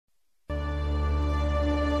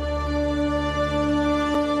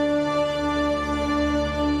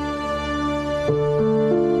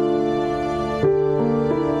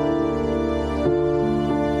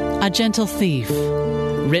Gentle Thief,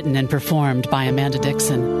 written and performed by Amanda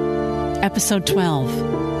Dixon. Episode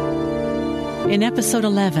 12. In Episode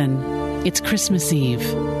 11, it's Christmas Eve,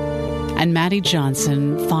 and Maddie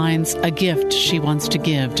Johnson finds a gift she wants to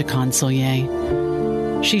give to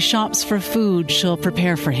Consoler. She shops for food she'll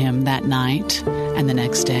prepare for him that night and the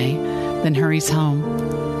next day, then hurries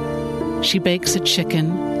home. She bakes a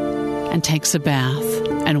chicken and takes a bath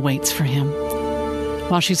and waits for him.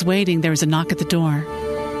 While she's waiting, there's a knock at the door.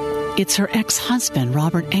 It's her ex-husband,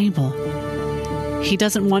 Robert Abel. He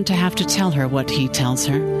doesn't want to have to tell her what he tells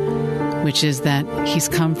her, which is that he's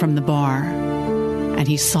come from the bar and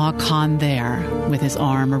he saw Con there with his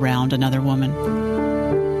arm around another woman.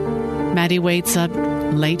 Maddie waits up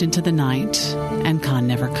late into the night and Con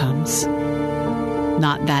never comes.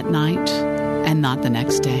 Not that night and not the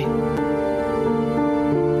next day.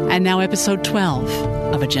 And now episode 12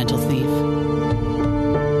 of A Gentle Thief.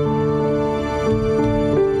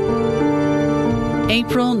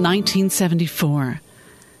 April 1974.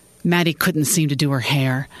 Maddie couldn't seem to do her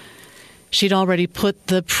hair. She'd already put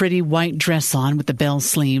the pretty white dress on with the bell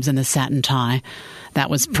sleeves and the satin tie. That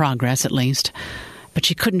was progress, at least. But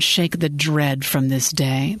she couldn't shake the dread from this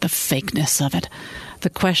day, the fakeness of it, the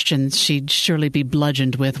questions she'd surely be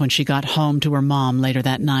bludgeoned with when she got home to her mom later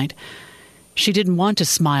that night. She didn't want to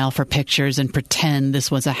smile for pictures and pretend this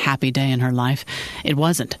was a happy day in her life. It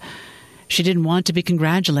wasn't. She didn't want to be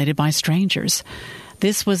congratulated by strangers.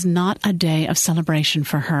 This was not a day of celebration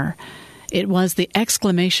for her. It was the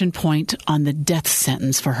exclamation point on the death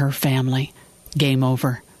sentence for her family. Game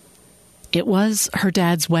over. It was her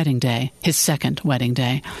dad's wedding day, his second wedding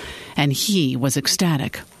day, and he was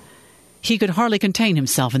ecstatic. He could hardly contain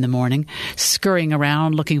himself in the morning, scurrying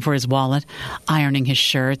around looking for his wallet, ironing his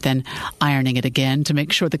shirt, then ironing it again to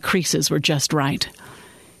make sure the creases were just right.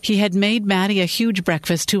 He had made Maddie a huge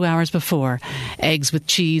breakfast 2 hours before, eggs with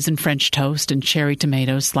cheese and French toast and cherry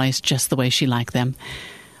tomatoes sliced just the way she liked them.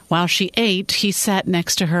 While she ate, he sat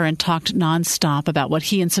next to her and talked nonstop about what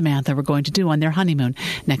he and Samantha were going to do on their honeymoon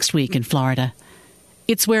next week in Florida.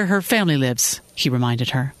 It's where her family lives, he reminded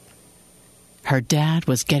her. Her dad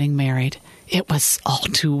was getting married. It was all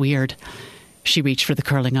too weird. She reached for the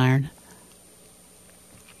curling iron.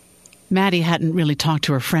 Maddie hadn't really talked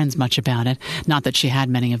to her friends much about it, not that she had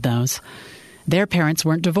many of those. Their parents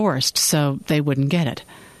weren't divorced, so they wouldn't get it.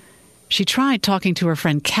 She tried talking to her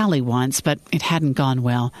friend Callie once, but it hadn't gone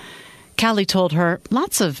well. Callie told her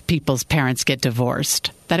lots of people's parents get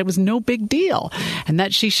divorced, that it was no big deal, and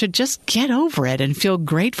that she should just get over it and feel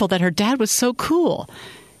grateful that her dad was so cool.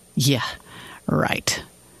 Yeah, right.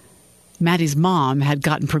 Maddie's mom had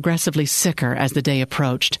gotten progressively sicker as the day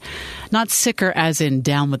approached. Not sicker as in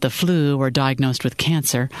down with the flu or diagnosed with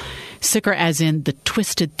cancer. Sicker as in the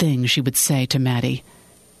twisted things she would say to Maddie.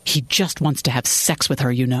 He just wants to have sex with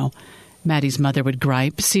her, you know. Maddie's mother would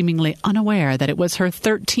gripe, seemingly unaware that it was her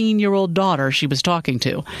 13-year-old daughter she was talking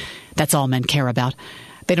to. That's all men care about.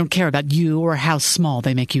 They don't care about you or how small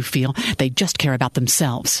they make you feel. They just care about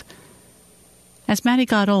themselves. As Maddie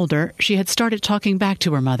got older, she had started talking back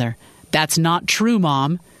to her mother. That's not true,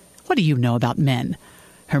 Mom. What do you know about men?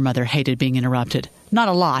 Her mother hated being interrupted. Not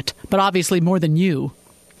a lot, but obviously more than you.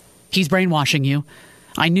 He's brainwashing you.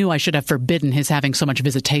 I knew I should have forbidden his having so much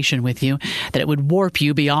visitation with you, that it would warp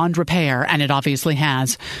you beyond repair, and it obviously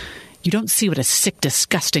has. You don't see what a sick,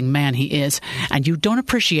 disgusting man he is, and you don't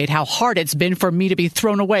appreciate how hard it's been for me to be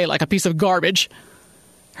thrown away like a piece of garbage.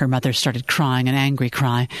 Her mother started crying an angry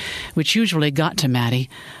cry, which usually got to Maddie,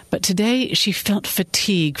 but today she felt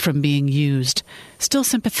fatigue from being used, still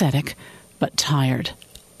sympathetic, but tired.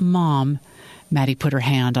 Mom, Maddie put her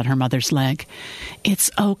hand on her mother's leg. It's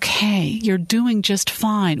okay. You're doing just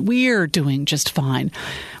fine. We're doing just fine.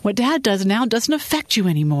 What Dad does now doesn't affect you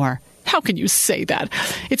anymore. How can you say that?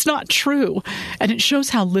 It's not true. And it shows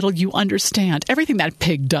how little you understand. Everything that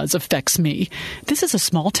pig does affects me. This is a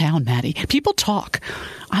small town, Maddie. People talk.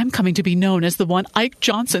 I'm coming to be known as the one Ike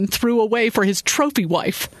Johnson threw away for his trophy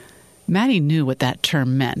wife. Maddie knew what that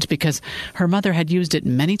term meant because her mother had used it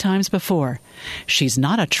many times before. She's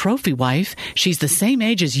not a trophy wife. She's the same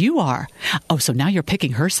age as you are. Oh, so now you're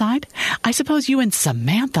picking her side? I suppose you and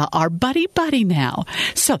Samantha are buddy-buddy now.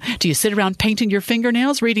 So, do you sit around painting your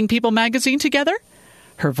fingernails, reading People magazine together?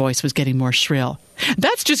 Her voice was getting more shrill.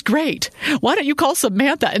 That's just great. Why don't you call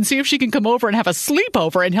Samantha and see if she can come over and have a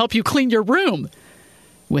sleepover and help you clean your room?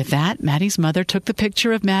 With that, Maddie's mother took the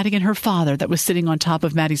picture of Maddie and her father that was sitting on top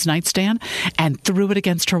of Maddie's nightstand and threw it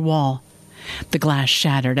against her wall. The glass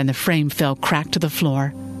shattered and the frame fell cracked to the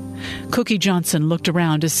floor. Cookie Johnson looked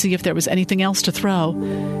around to see if there was anything else to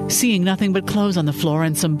throw. Seeing nothing but clothes on the floor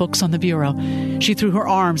and some books on the bureau, she threw her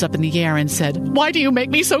arms up in the air and said, "Why do you make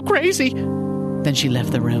me so crazy?" Then she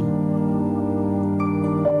left the room.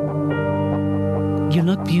 "You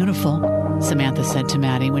look beautiful," Samantha said to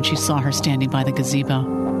Maddie when she saw her standing by the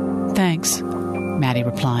gazebo. "Thanks," Maddie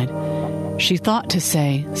replied. She thought to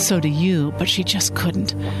say, "So do you," but she just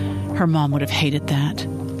couldn't. Her mom would have hated that.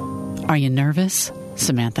 "Are you nervous?"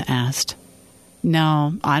 Samantha asked.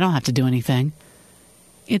 "No, I don't have to do anything."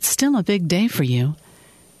 "It's still a big day for you."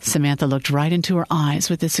 Samantha looked right into her eyes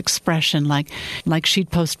with this expression like she'd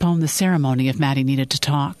postponed the ceremony if Maddie needed to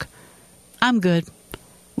talk. "I'm good,"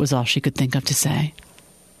 was all she could think of to say.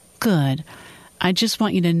 "Good. I just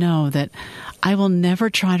want you to know that I will never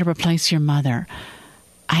try to replace your mother.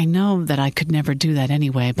 I know that I could never do that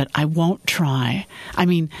anyway, but I won't try. I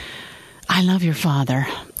mean, I love your father.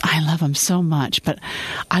 I love him so much, but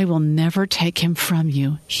I will never take him from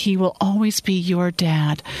you. He will always be your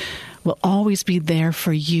dad, will always be there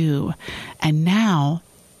for you. And now,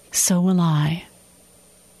 so will I."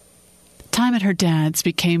 Time at her dad's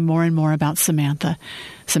became more and more about Samantha.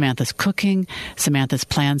 Samantha's cooking, Samantha's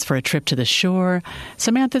plans for a trip to the shore,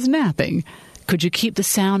 Samantha's napping. Could you keep the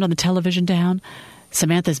sound on the television down?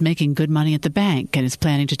 Samantha's making good money at the bank and is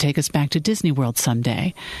planning to take us back to Disney World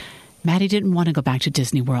someday. Maddie didn't want to go back to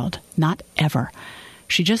Disney World. Not ever.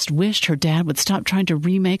 She just wished her dad would stop trying to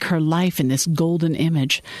remake her life in this golden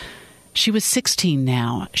image. She was 16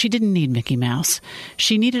 now. She didn't need Mickey Mouse.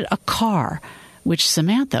 She needed a car, which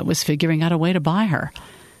Samantha was figuring out a way to buy her.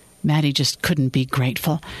 Maddie just couldn't be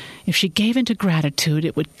grateful. If she gave into gratitude,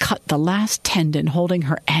 it would cut the last tendon holding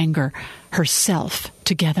her anger, herself,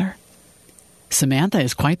 together. "Samantha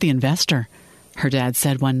is quite the investor," her dad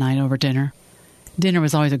said one night over dinner. Dinner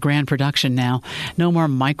was always a grand production now. No more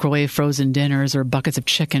microwave frozen dinners or buckets of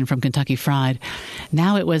chicken from Kentucky Fried.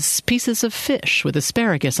 Now it was pieces of fish with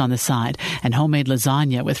asparagus on the side and homemade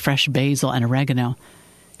lasagna with fresh basil and oregano.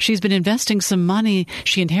 "She's been investing some money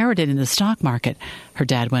she inherited in the stock market," her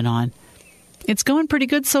dad went on. "It's going pretty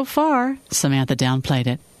good so far," Samantha downplayed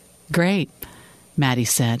it. "Great," Maddie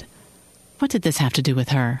said. What did this have to do with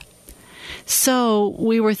her? "So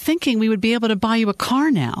we were thinking we would be able to buy you a car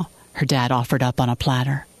now," her dad offered up on a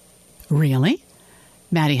platter. "Really?"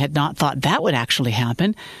 Maddie had not thought that would actually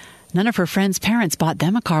happen. None of her friends' parents bought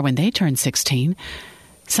them a car when they turned 16.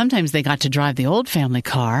 Sometimes they got to drive the old family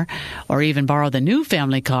car, or even borrow the new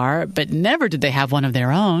family car, but never did they have one of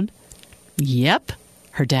their own. "Yep,"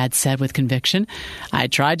 her dad said with conviction. "I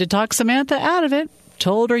tried to talk Samantha out of it.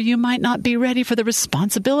 Told her you might not be ready for the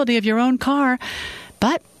responsibility of your own car,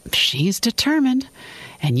 but she's determined.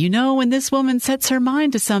 And you know when this woman sets her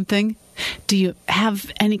mind to something. Do you have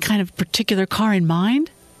any kind of particular car in mind?"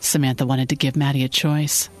 Samantha wanted to give Maddie a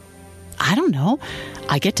choice. "I don't know.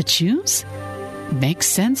 I get to choose?" "Makes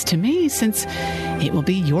sense to me, since it will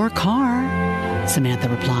be your car," Samantha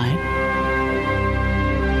replied.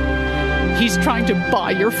 "He's trying to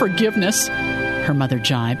buy your forgiveness," her mother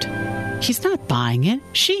jibed. "He's not buying it.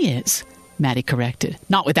 She is," Maddie corrected.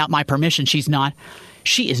 "Not without my permission, she's not.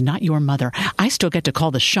 She is not your mother. I still get to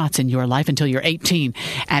call the shots in your life until you're 18,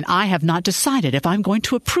 and I have not decided if I'm going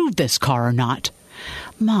to approve this car or not."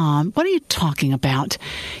 "Mom, what are you talking about?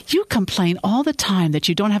 You complain all the time that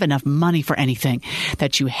you don't have enough money for anything,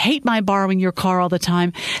 that you hate my borrowing your car all the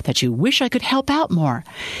time, that you wish I could help out more.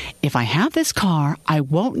 If I have this car, I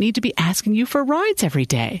won't need to be asking you for rides every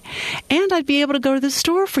day, and I'd be able to go to the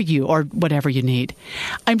store for you or whatever you need.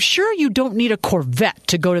 I'm sure you don't need a Corvette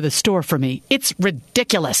to go to the store for me. It's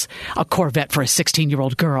ridiculous, a Corvette for a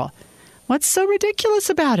 16-year-old girl." "What's so ridiculous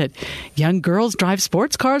about it? Young girls drive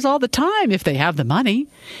sports cars all the time if they have the money."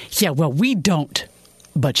 "Yeah, well, we don't."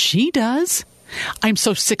 "But she does." "I'm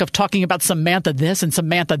so sick of talking about Samantha this and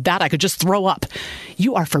Samantha that I could just throw up.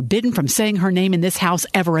 You are forbidden from saying her name in this house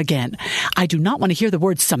ever again. I do not want to hear the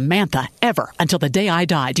word Samantha ever until the day I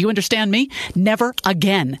die. Do you understand me? Never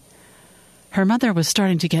again." Her mother was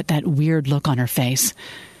starting to get that weird look on her face.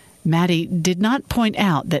 Maddie did not point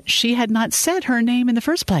out that she had not said her name in the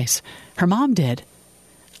first place. Her mom did.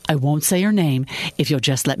 "I won't say her name if you'll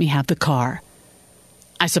just let me have the car."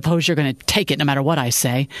 "I suppose you're going to take it no matter what I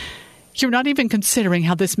say. You're not even considering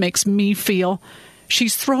how this makes me feel.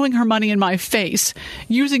 She's throwing her money in my face,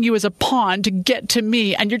 using you as a pawn to get to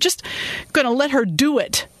me, and you're just going to let her do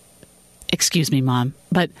it." "Excuse me, Mom,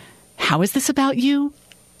 but how is this about you?"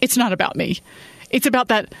 "It's not about me. It's about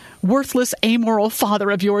that worthless, amoral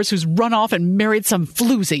father of yours who's run off and married some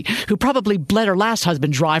floozy who probably bled her last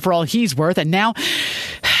husband dry for all he's worth, and now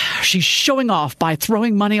she's showing off by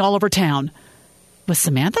throwing money all over town." "Was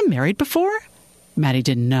Samantha married before?" Maddie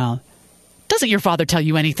didn't know. Doesn't your father tell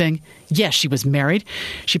you anything? Yes, she was married.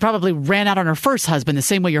 She probably ran out on her first husband the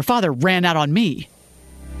same way your father ran out on me.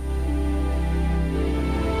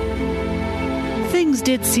 Things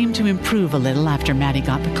did seem to improve a little after Maddie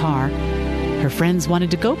got the car. Her friends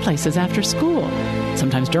wanted to go places after school,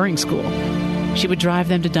 sometimes during school. She would drive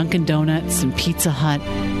them to Dunkin' Donuts and Pizza Hut,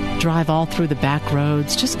 drive all through the back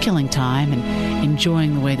roads, just killing time and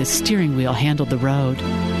enjoying the way the steering wheel handled the road.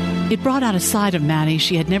 It brought out a side of Maddie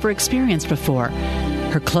she had never experienced before.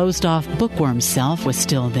 Her closed-off bookworm self was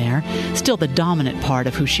still there, still the dominant part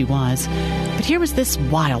of who she was. But here was this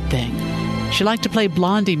wild thing. She liked to play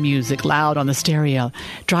Blondie music loud on the stereo,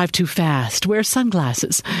 drive too fast, wear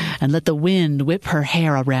sunglasses, and let the wind whip her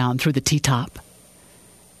hair around through the T-top.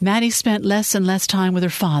 Maddie spent less and less time with her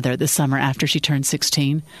father the summer after she turned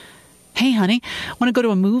 16. Hey, honey, want to go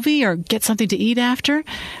to a movie or get something to eat after?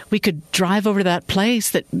 We could drive over to that place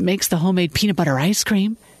that makes the homemade peanut butter ice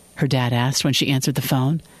cream, her dad asked when she answered the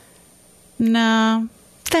phone. No,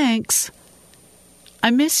 thanks. I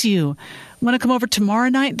miss you. Want to come over tomorrow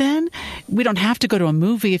night then? We don't have to go to a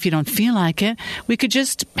movie if you don't feel like it. We could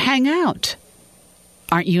just hang out.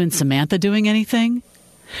 Aren't you and Samantha doing anything?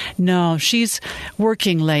 No, she's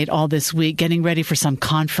working late all this week, getting ready for some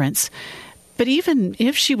conference. But even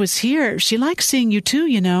if she was here, she likes seeing you too,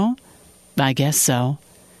 you know. I guess so.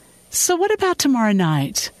 So what about tomorrow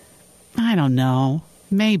night? I don't know.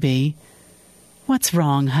 Maybe. What's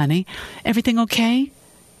wrong, honey? Everything okay?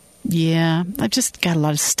 Yeah, I've just got a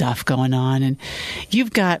lot of stuff going on, and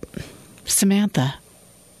you've got Samantha.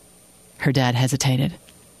 Her dad hesitated.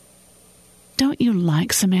 Don't you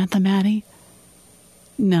like Samantha, Maddie?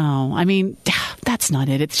 No, I mean, that's not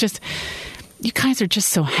it. It's just, you guys are just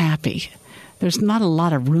so happy. There's not a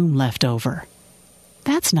lot of room left over.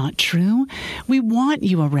 That's not true. We want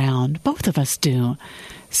you around. Both of us do.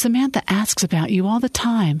 Samantha asks about you all the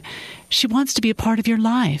time. She wants to be a part of your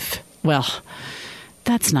life. Well,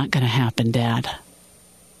 that's not going to happen, Dad.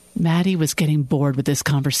 Maddie was getting bored with this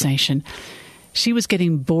conversation. She was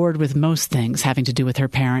getting bored with most things having to do with her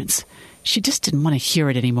parents. She just didn't want to hear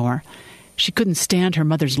it anymore. She couldn't stand her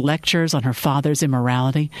mother's lectures on her father's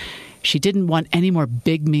immorality. She didn't want any more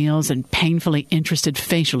big meals and painfully interested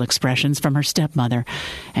facial expressions from her stepmother.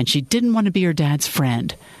 And she didn't want to be her dad's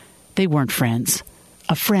friend. They weren't friends.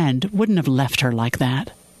 A friend wouldn't have left her like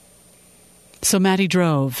that. So Maddie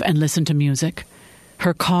drove and listened to music.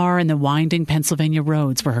 Her car and the winding Pennsylvania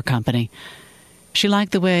roads were her company. She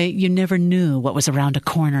liked the way you never knew what was around a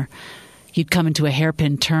corner. You'd come into a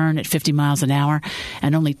hairpin turn at 50 miles an hour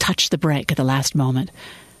and only touch the brake at the last moment.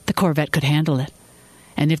 The Corvette could handle it.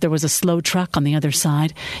 And if there was a slow truck on the other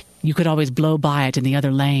side, you could always blow by it in the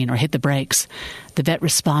other lane or hit the brakes. The vet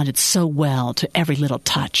responded so well to every little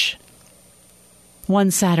touch.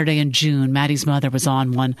 One Saturday in June, Maddie's mother was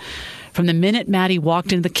on one. From the minute Maddie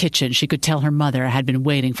walked into the kitchen, she could tell her mother had been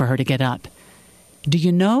waiting for her to get up. Do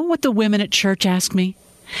you know what the women at church ask me?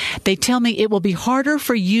 They tell me it will be harder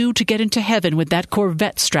for you to get into heaven with that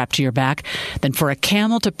Corvette strapped to your back than for a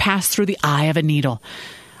camel to pass through the eye of a needle.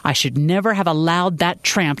 I should never have allowed that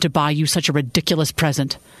tramp to buy you such a ridiculous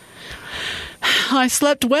present. I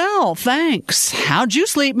slept well, thanks. How'd you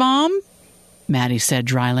sleep, Mom? Maddie said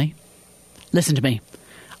dryly. Listen to me.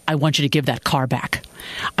 I want you to give that car back.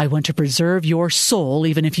 I want to preserve your soul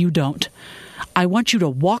even if you don't. I want you to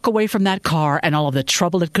walk away from that car and all of the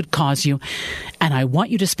trouble it could cause you. And I want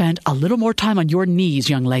you to spend a little more time on your knees,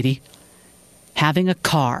 young lady. Having a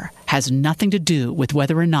car has nothing to do with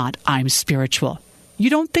whether or not I'm spiritual. You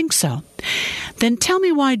don't think so? Then tell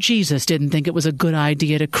me why Jesus didn't think it was a good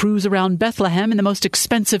idea to cruise around Bethlehem in the most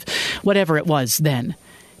expensive whatever it was then.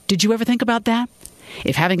 Did you ever think about that?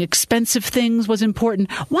 If having expensive things was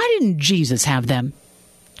important, why didn't Jesus have them?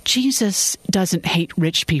 Jesus doesn't hate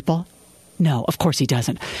rich people. No, of course he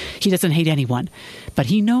doesn't. He doesn't hate anyone. But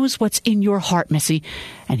he knows what's in your heart, Missy,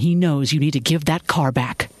 and he knows you need to give that car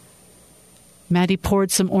back. Maddie poured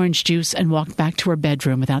some orange juice and walked back to her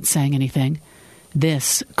bedroom without saying anything.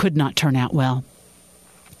 This could not turn out well.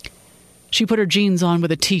 She put her jeans on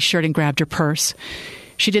with a T-shirt and grabbed her purse.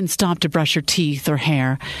 She didn't stop to brush her teeth or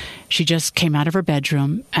hair. She just came out of her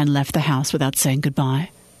bedroom and left the house without saying goodbye.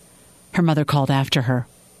 Her mother called after her.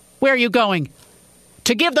 Where are you going?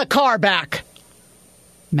 To give the car back!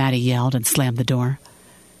 Maddie yelled and slammed the door.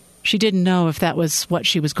 She didn't know if that was what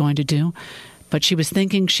she was going to do, but she was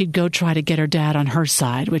thinking she'd go try to get her dad on her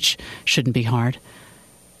side, which shouldn't be hard.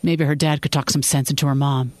 Maybe her dad could talk some sense into her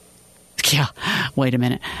mom. Yeah, wait a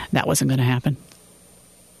minute. That wasn't going to happen.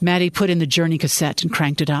 Maddie put in the Journey cassette and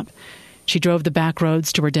cranked it up. She drove the back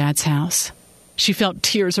roads to her dad's house. She felt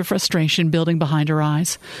tears of frustration building behind her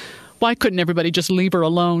eyes. Why couldn't everybody just leave her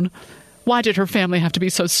alone? Why did her family have to be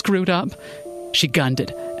so screwed up? She gunned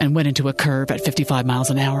it and went into a curve at 55 miles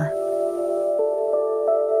an hour.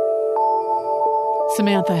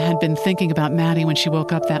 Samantha had been thinking about Maddie when she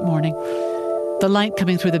woke up that morning. The light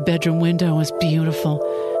coming through the bedroom window was beautiful.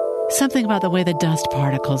 Something about the way the dust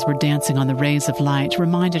particles were dancing on the rays of light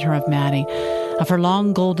reminded her of Maddie, of her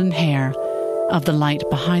long golden hair, of the light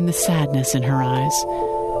behind the sadness in her eyes.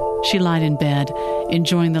 She lied in bed,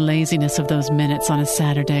 enjoying the laziness of those minutes on a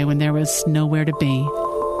Saturday when there was nowhere to be.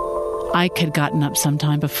 Ike had gotten up some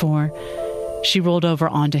time before. She rolled over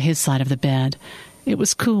onto his side of the bed. It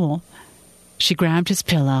was cool. She grabbed his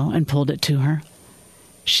pillow and pulled it to her.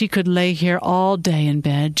 She could lay here all day in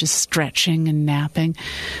bed, just stretching and napping,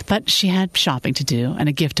 but she had shopping to do and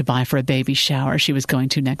a gift to buy for a baby shower she was going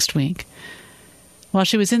to next week. While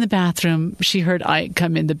she was in the bathroom, she heard Ike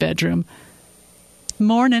come in the bedroom.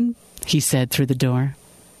 "Mornin'," he said through the door.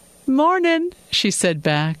 "Mornin'," she said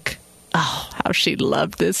back. Oh, how she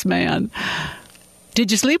loved this man.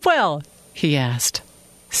 "Did you sleep well?" he asked.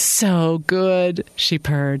 "So good," she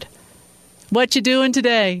purred. "What you doing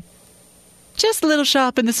today?" "Just a little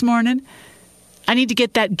shopping this morning. I need to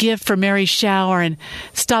get that gift for Mary's shower and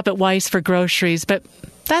stop at Weiss for groceries, but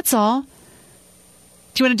that's all.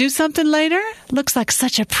 Do you want to do something later? Looks like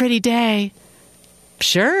such a pretty day."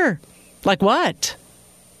 "Sure. Like what?"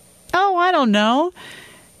 "Oh, I don't know.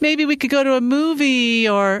 Maybe we could go to a movie,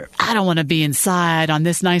 or I don't want to be inside on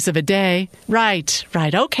this nice of a day." Right,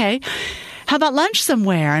 okay. "How about lunch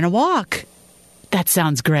somewhere and a walk?" "That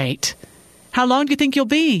sounds great. How long do you think you'll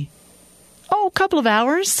be?" "Oh, a couple of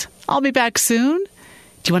hours. I'll be back soon.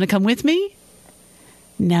 Do you want to come with me?"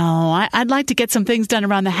 "No, I'd like to get some things done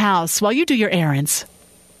around the house while you do your errands."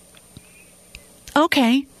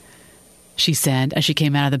 "Okay," she said as she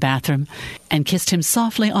came out of the bathroom and kissed him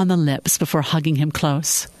softly on the lips before hugging him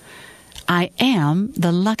close. "I am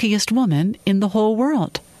the luckiest woman in the whole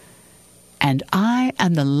world. And I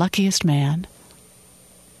am the luckiest man."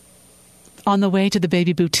 On the way to the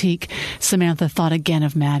baby boutique, Samantha thought again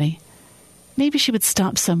of Maddie. Maybe she would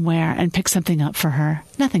stop somewhere and pick something up for her.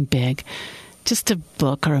 Nothing big. Just a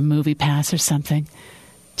book or a movie pass or something.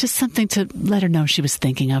 Just something to let her know she was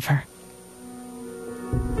thinking of her.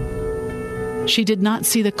 She did not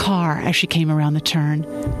see the car as she came around the turn.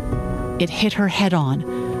 It hit her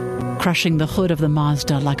head-on, crushing the hood of the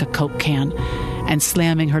Mazda like a Coke can and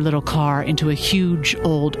slamming her little car into a huge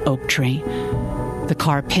old oak tree. The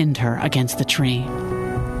car pinned her against the tree.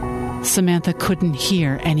 Samantha couldn't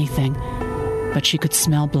hear anything, but she could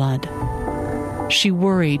smell blood. She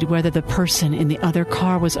worried whether the person in the other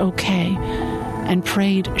car was okay and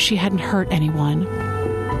prayed she hadn't hurt anyone.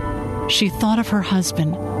 She thought of her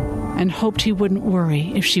husband and hoped he wouldn't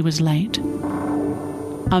worry if she was late.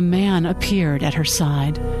 A man appeared at her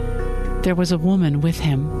side. There was a woman with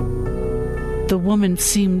him. The woman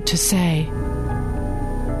seemed to say,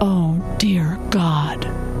 "Oh, dear God,"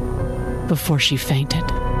 before she fainted.